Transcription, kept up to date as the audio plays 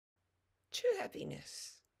True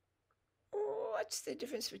happiness. What's the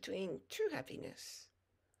difference between true happiness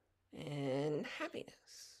and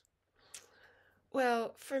happiness?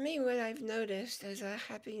 Well, for me, what I've noticed as a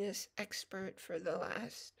happiness expert for the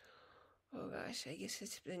last, oh gosh, I guess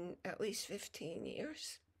it's been at least 15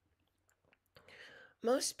 years.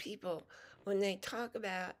 Most people, when they talk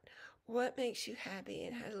about what makes you happy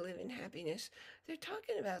and how to live in happiness, they're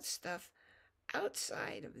talking about stuff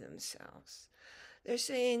outside of themselves. They're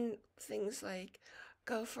saying things like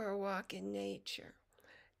go for a walk in nature,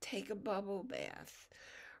 take a bubble bath,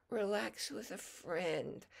 relax with a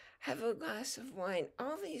friend, have a glass of wine,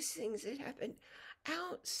 all these things that happen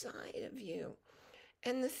outside of you.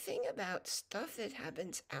 And the thing about stuff that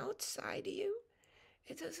happens outside of you,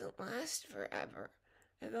 it doesn't last forever.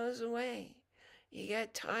 It goes away. You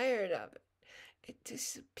get tired of it. It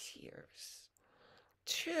disappears.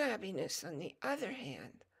 True happiness, on the other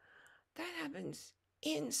hand, that happens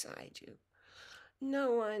inside you.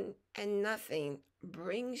 No one and nothing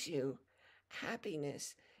brings you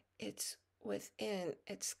happiness. It's within.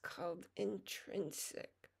 It's called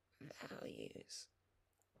intrinsic values.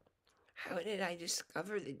 How did I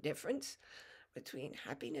discover the difference between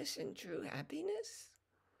happiness and true happiness?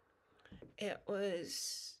 It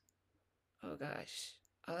was, oh gosh,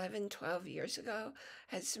 11, 12 years ago.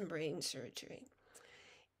 I had some brain surgery.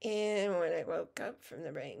 And when I woke up from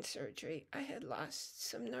the brain surgery, I had lost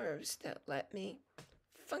some nerves that let me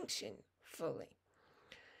function fully.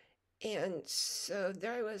 And so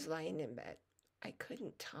there I was lying in bed. I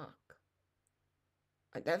couldn't talk.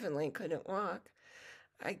 I definitely couldn't walk.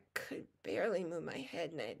 I could barely move my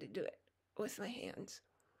head, and I had to do it with my hands.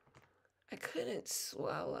 I couldn't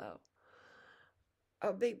swallow.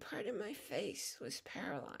 A big part of my face was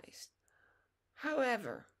paralyzed.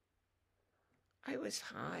 However, I was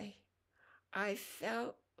high. I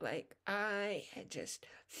felt like I had just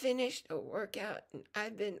finished a workout, and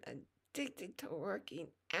I've been addicted to working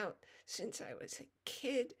out since I was a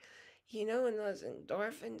kid. You know, when those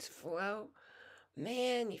endorphins flow,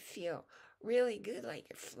 man, you feel really good, like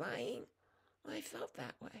you're flying. Well, I felt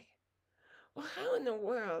that way. Well, how in the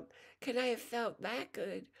world could I have felt that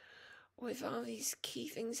good with all these key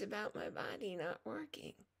things about my body not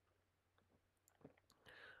working?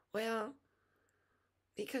 Well,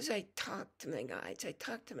 because I talked to my guides, I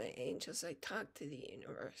talked to my angels, I talked to the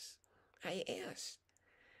universe. I asked,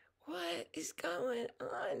 what is going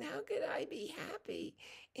on? How could I be happy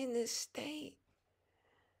in this state?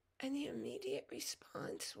 And the immediate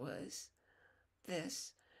response was,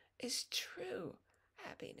 this is true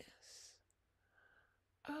happiness.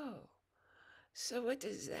 Oh, so what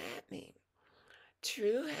does that mean?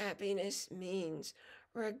 True happiness means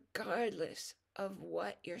regardless of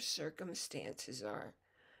what your circumstances are.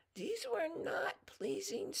 These were not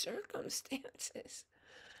pleasing circumstances.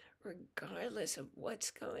 Regardless of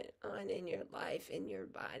what's going on in your life, in your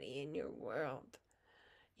body, in your world,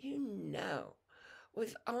 you know,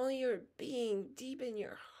 with all your being deep in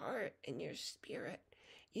your heart and your spirit,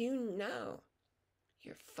 you know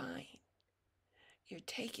you're fine. You're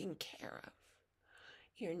taken care of.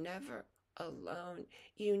 You're never alone.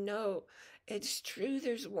 You know it's true.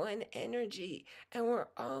 There's one energy, and we're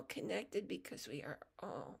all connected because we are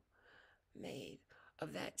all made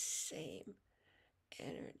of that same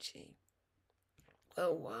energy.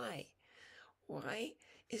 Well, why? Why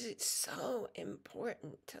is it so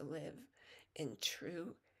important to live in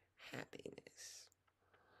true happiness?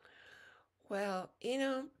 Well, you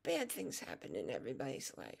know, bad things happen in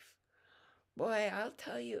everybody's life. Boy, I'll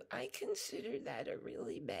tell you, I consider that a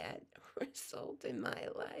really bad result in my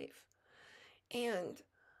life. And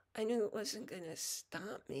I knew it wasn't going to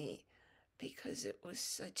stop me because it was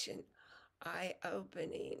such an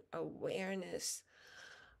eye-opening awareness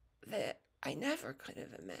that I never could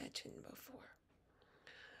have imagined before.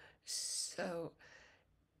 So,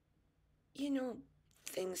 you know,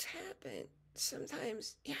 things happen.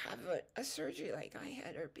 Sometimes you have a surgery like I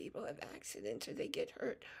had, or people have accidents, or they get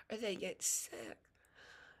hurt, or they get sick.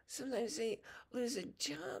 Sometimes they lose a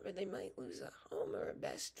job, or they might lose a home or a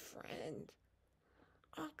best friend.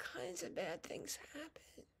 All kinds of bad things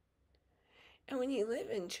happen. And when you live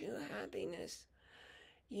in true happiness,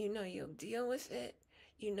 you know you'll deal with it.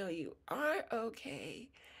 You know you are okay,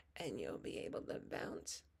 and you'll be able to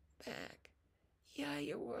bounce back. Yeah,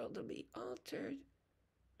 your world will be altered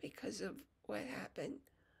because of what happened,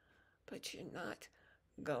 but you're not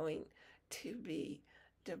going to be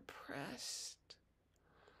depressed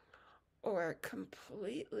or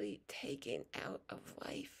completely taken out of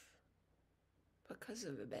life because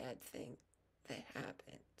of a bad thing that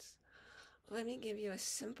happens. Let me give you a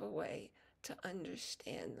simple way to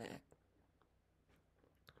understand that.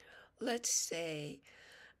 let's say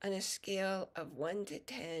on a scale of 1 to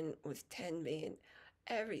 10, with 10 being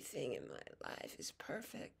everything in my life is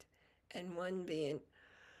perfect, and 1 being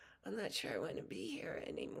I'm not sure I want to be here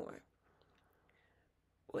anymore.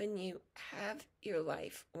 When you have your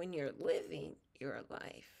life, when you're living your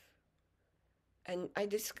life, and I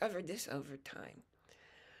discovered this over time,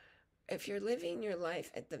 if you're living your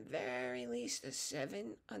life at the very least a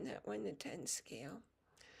 7 on that 1 to 10 scale,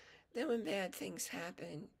 then when bad things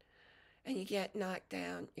happen and you get knocked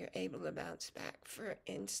down, you're able to bounce back. For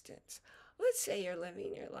instance, let's say you're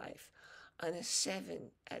living your life on a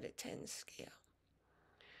 7 out of 10 scale,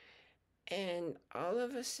 and all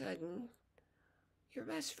of a sudden, your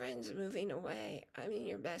best friend's moving away. I mean,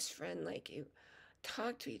 your best friend, like, you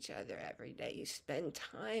talk to each other every day, you spend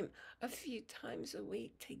time a few times a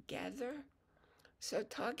week together. So,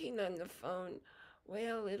 talking on the phone,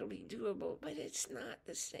 well, it'll be doable, but it's not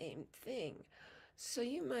the same thing. So,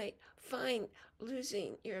 you might find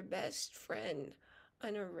losing your best friend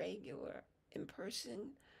on a regular in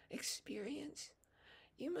person experience,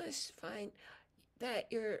 you must find that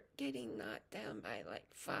you're getting knocked down by like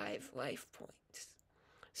 5 life points.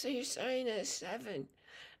 So you're starting at a 7,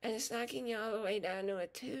 and it's knocking you all the way down to a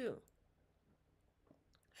 2.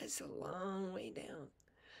 That's a long way down.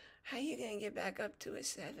 How are you going to get back up to a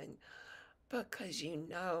 7? Because you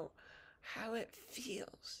know how it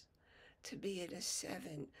feels to be at a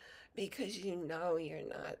 7, because you know you're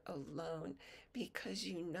not alone, because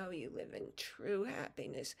you know you live in true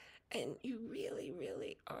happiness, and you really,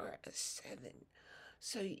 really are a 7.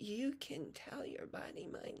 So you can tell your body,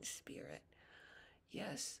 mind, spirit,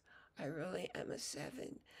 yes, I really am a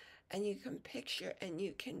 7. And you can picture and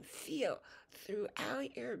you can feel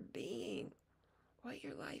throughout your being what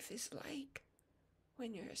your life is like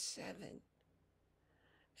when you're a 7.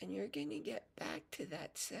 And you're going to get back to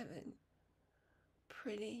that 7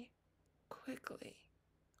 pretty quickly.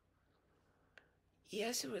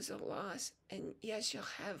 Yes, it was a loss, and yes, you'll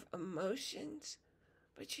have emotions,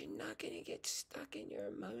 but you're not going to get stuck in your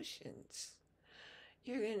emotions.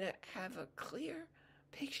 You're going to have a clear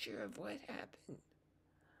picture of what happened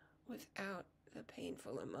without the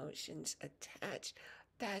painful emotions attached.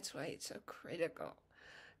 That's why it's so critical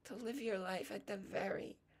to live your life at the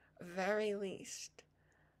very, very least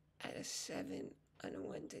at a 7 on a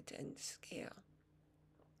 1 to 10 scale.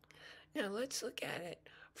 Now let's look at it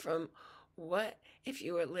from what if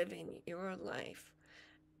you were living your life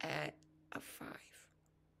at a 5,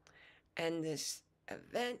 and this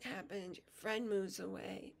event happens, your friend moves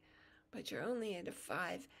away, but you're only at a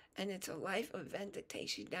 5, and it's a life event that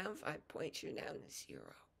takes you down 5 points, you're down to 0.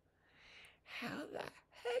 How the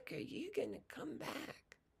heck are you going to come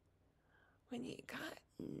back when you got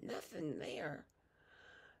nothing there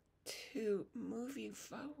to move you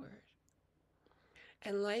forward?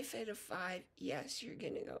 And life at a 5, yes, you're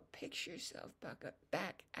going to go picture yourself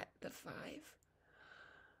back at the 5,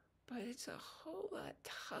 but it's a whole lot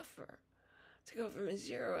tougher to go from a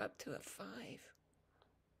 0 up to a 5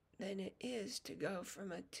 than it is to go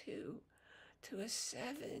from a 2 to a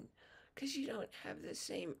 7, because you don't have the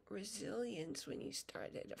same resilience when you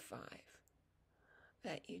start at a 5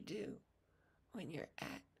 that you do when you're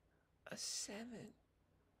at a 7.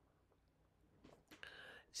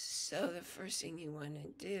 So the first thing you want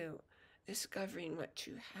to do, discovering what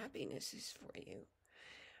true happiness is for you,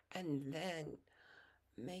 and then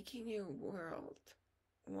making your world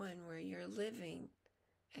one where you're living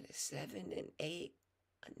at a 7, an 8,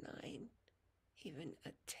 a 9, even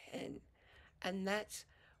a 10. And that's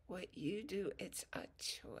what you do. It's a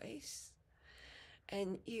choice.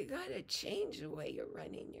 And you got to change the way you're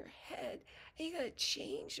running your head. And you got to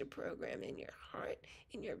change the program in your heart,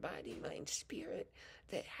 in your body, mind, spirit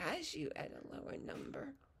that has you at a lower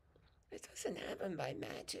number. It doesn't happen by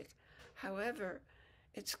magic. However,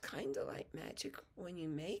 it's kind of like magic when you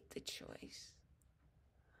make the choice,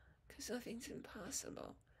 because nothing's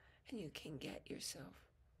impossible, and you can get yourself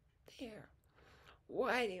there.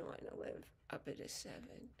 Why do you want to live up at a 7?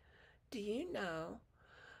 Do you know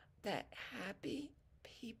that happy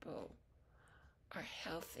people are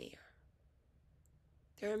healthier?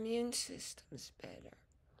 Their immune system's better.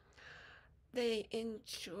 They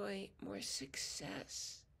enjoy more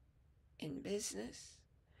success in business,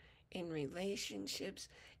 in relationships,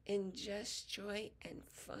 in just joy and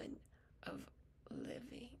fun of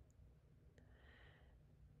living.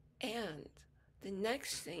 And the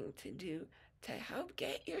next thing to do to help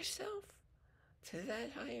get yourself to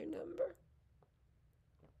that higher number,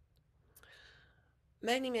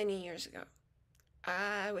 many, many years ago,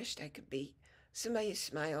 I wished I could be somebody who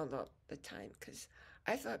smiled all the time, because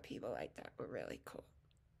I thought people like that were really cool.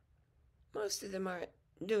 Most of them aren't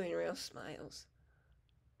doing real smiles.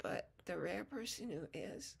 But the rare person who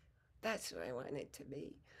is, that's who I want it to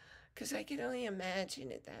be. Because I can only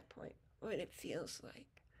imagine at that point what it feels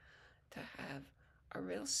like to have a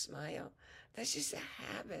real smile. That's just a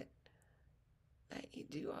habit that you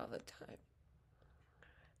do all the time.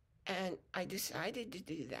 And I decided to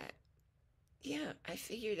do that. Yeah, I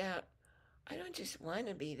figured out I don't just want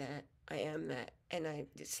to be that, I am that. And I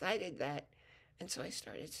decided that, and so I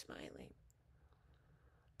started smiling.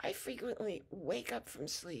 I frequently wake up from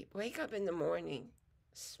sleep, wake up in the morning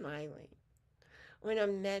smiling. When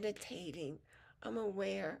I'm meditating, I'm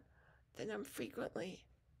aware that I'm frequently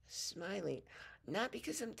smiling, not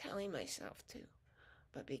because I'm telling myself to,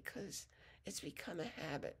 but because it's become a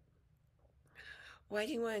habit. Why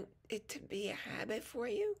do you want it to be a habit for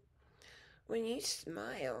you? When you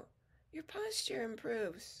smile, your posture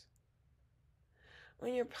improves.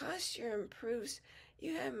 When your posture improves,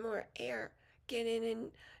 you have more air getting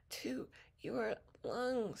into your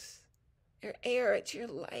lungs. Your air, it's your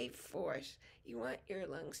life force. You want your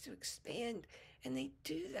lungs to expand, and they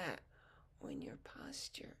do that when your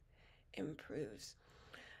posture improves.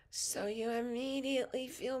 So you immediately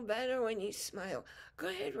feel better when you smile. Go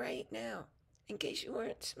ahead right now. In case you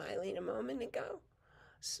weren't smiling a moment ago,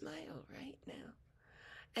 smile right now.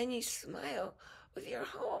 And you smile with your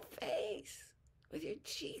whole face, with your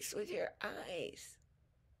cheeks, with your eyes.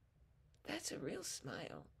 That's a real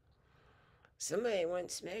smile. Somebody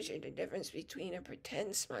once measured the difference between a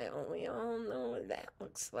pretend smile, and we all know what that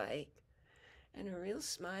looks like, and a real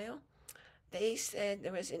smile. They said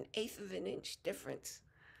there was an eighth of an inch difference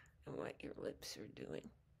in what your lips are doing.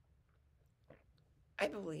 I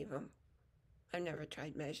believe them. I've never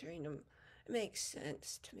tried measuring them. It makes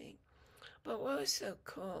sense to me. But what was so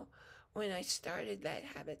cool when I started that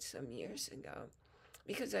habit some years ago,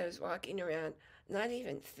 because I was walking around not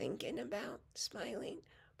even thinking about smiling,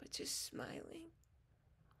 but just smiling.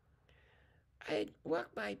 I'd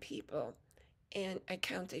walk by people, and I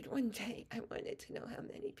counted one day, I wanted to know how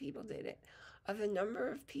many people did it. Of the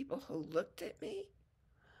number of people who looked at me,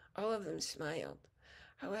 all of them smiled.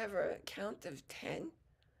 However, a count of 10,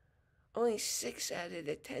 only 6 out of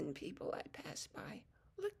the 10 people I passed by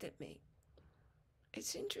looked at me.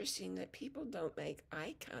 It's interesting that people don't make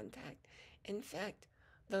eye contact. In fact,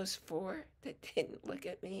 those 4 that didn't look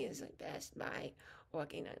at me as I passed by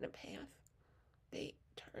walking on a path, they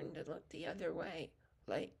turned and looked the other way.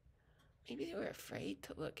 Like maybe they were afraid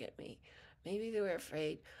to look at me. Maybe they were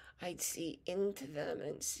afraid I'd see into them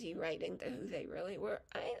and see right into who they really were.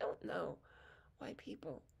 I don't know why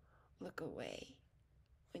people look away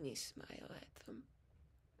when you smile at them.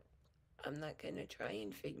 I'm not going to try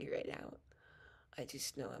and figure it out. I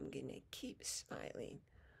just know I'm going to keep smiling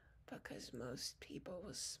because most people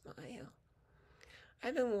will smile.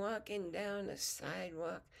 I've been walking down a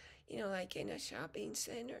sidewalk, like in a shopping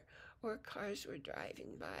center where cars were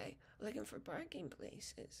driving by looking for parking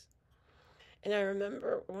places. And I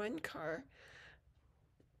remember one car,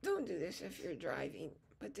 don't do this if you're driving,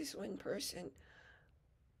 but this one person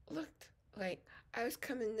looked like I was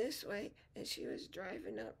coming this way and she was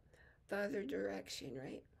driving up the other direction,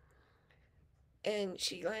 right? And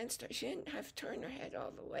she glanced, she didn't have to turn her head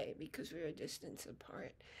all the way because we were a distance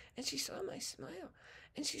apart. And she saw my smile.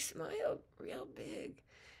 And she smiled real big.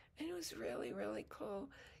 And it was really, really cool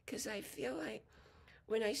because I feel like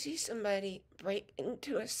when I see somebody break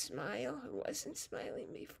into a smile who wasn't smiling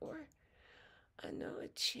before, I know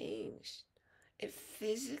it changed. It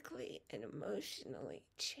physically and emotionally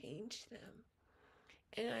changed them.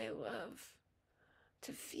 And I love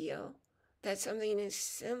to feel that something as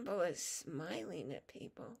simple as smiling at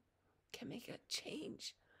people can make a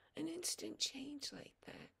change, an instant change like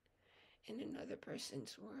that in another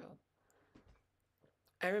person's world.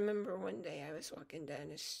 I remember one day I was walking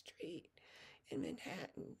down a street in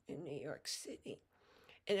Manhattan, in New York City,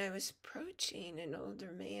 and I was approaching an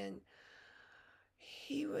older man.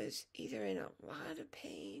 He was either in a lot of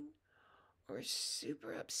pain or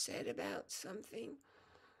super upset about something.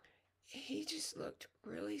 He just looked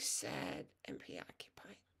really sad and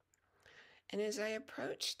preoccupied. And as I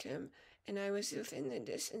approached him, and I was within the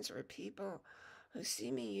distance where people who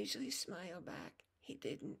see me usually smile back, he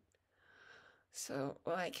didn't. So,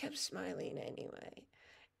 well, I kept smiling anyway.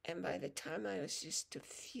 And by the time I was just a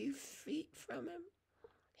few feet from him,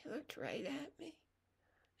 he looked right at me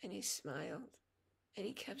and he smiled and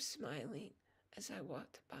he kept smiling as I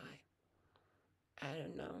walked by. I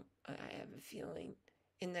don't know. I have a feeling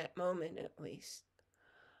in that moment, at least,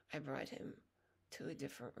 I brought him to a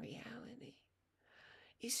different reality.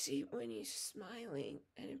 You see, when you're smiling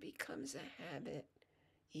and it becomes a habit,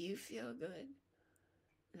 you feel good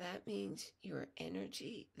that means your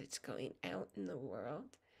energy that's going out in the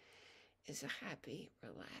world is a happy,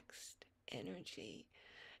 relaxed energy.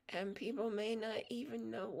 And people may not even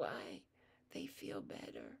know why. They feel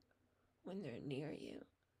better when they're near you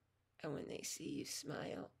and when they see you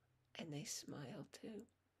smile, and they smile too.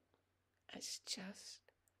 That's just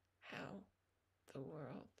how the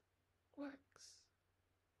world works.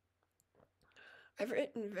 I've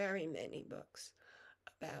written very many books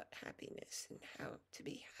about happiness and how to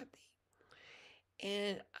be happy.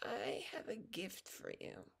 And I have a gift for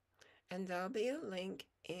you. And there'll be a link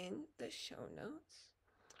in the show notes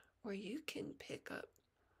where you can pick up.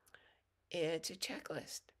 It's a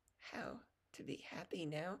checklist, how to be happy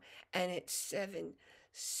now. And it's 7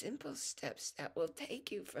 simple steps that will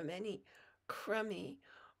take you from any crummy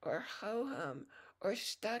or ho-hum or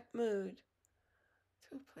stuck mood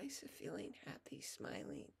to a place of feeling happy,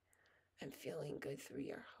 smiling, and feeling good through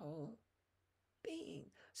your whole being.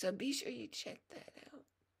 So be sure you check that out.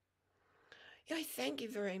 I thank you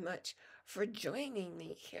very much for joining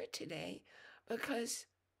me here today, because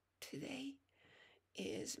today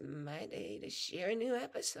is my day to share a new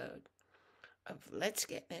episode of Let's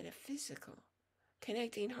Get Metaphysical,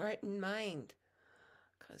 connecting heart and mind,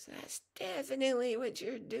 because that's definitely what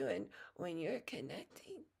you're doing when you're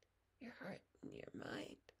connecting your heart and your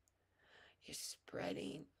mind. You're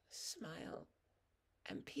spreading smile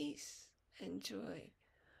and peace and joy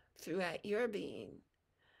throughout your being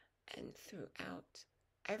and throughout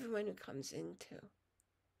everyone who comes into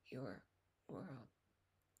your world.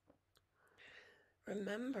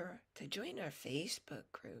 Remember to join our Facebook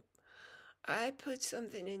group. I put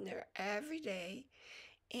something in there every day,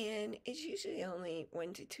 and it's usually only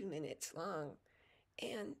 1 to 2 minutes long.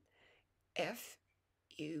 And if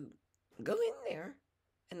you go in there,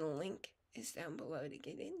 and the link is down below to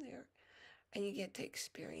get in there, and you get to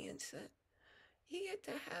experience it, you get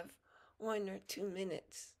to have 1 or 2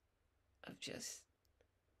 minutes of just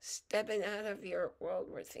stepping out of your world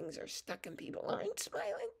where things are stuck and people aren't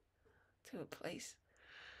smiling, to a place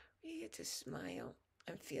where you get to smile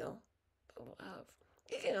and feel the love.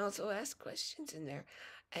 You can also ask questions in there,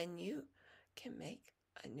 and you can make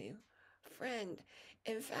a new friend.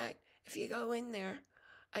 In fact, if you go in there,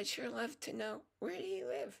 I'd sure love to know, where do you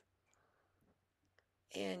live?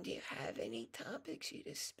 And do you have any topics you'd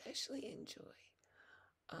especially enjoy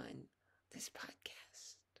on this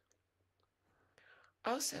podcast?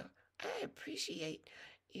 Also, I appreciate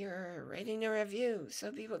your writing a review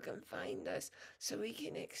so people can find us, so we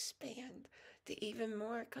can expand to even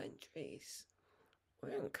more countries.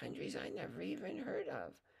 We're in countries I never even heard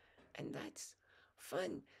of. And that's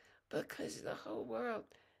fun, because the whole world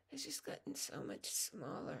has just gotten so much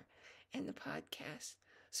smaller. And the podcast,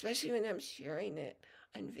 especially when I'm sharing it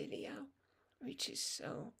on video, reaches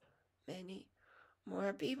so many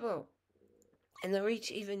more people. And they'll reach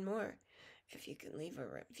even more if you can leave a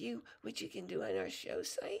review, which you can do on our show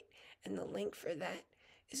site. And the link for that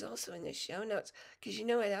is also in the show notes. Because you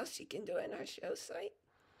know what else you can do on our show site?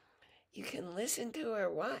 You can listen to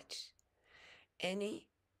or watch any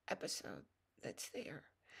episode that's there.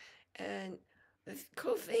 And the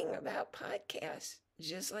cool thing about podcasts,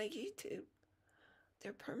 just like YouTube,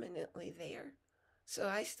 they're permanently there. So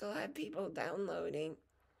I still have people downloading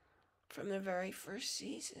from the very first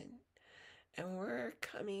season. And we're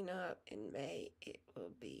coming up in May. It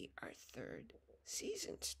will be our 3rd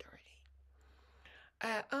season starting.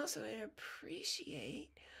 I also appreciate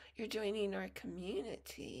your joining our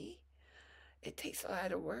community. It takes a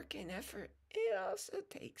lot of work and effort. It also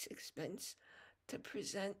takes expense to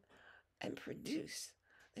present and produce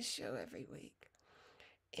the show every week.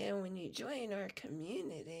 And when you join our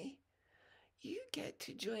community, you get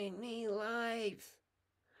to join me live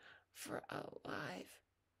for a live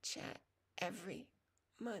chat every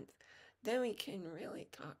month. Then we can really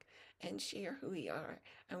talk and share who we are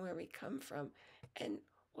and where we come from and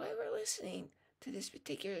why we're listening to this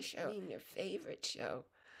particular show, your favorite show,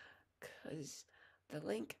 because the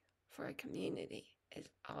link for our community is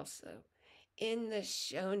also in the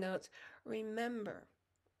show notes. Remember,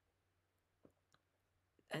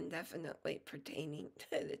 and definitely pertaining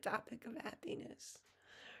to the topic of happiness,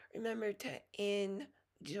 remember to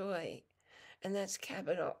enjoy, and that's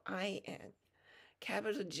capital I-N,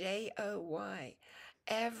 capital J-O-Y,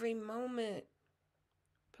 every moment,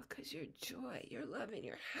 because your joy, your love, and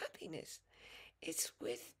your happiness, it's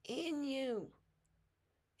within you.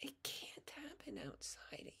 It can't happen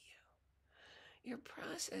outside of you. You're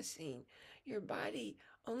processing. Your body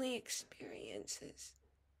only experiences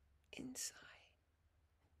inside.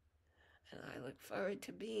 And I look forward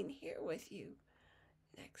to being here with you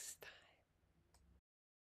next time.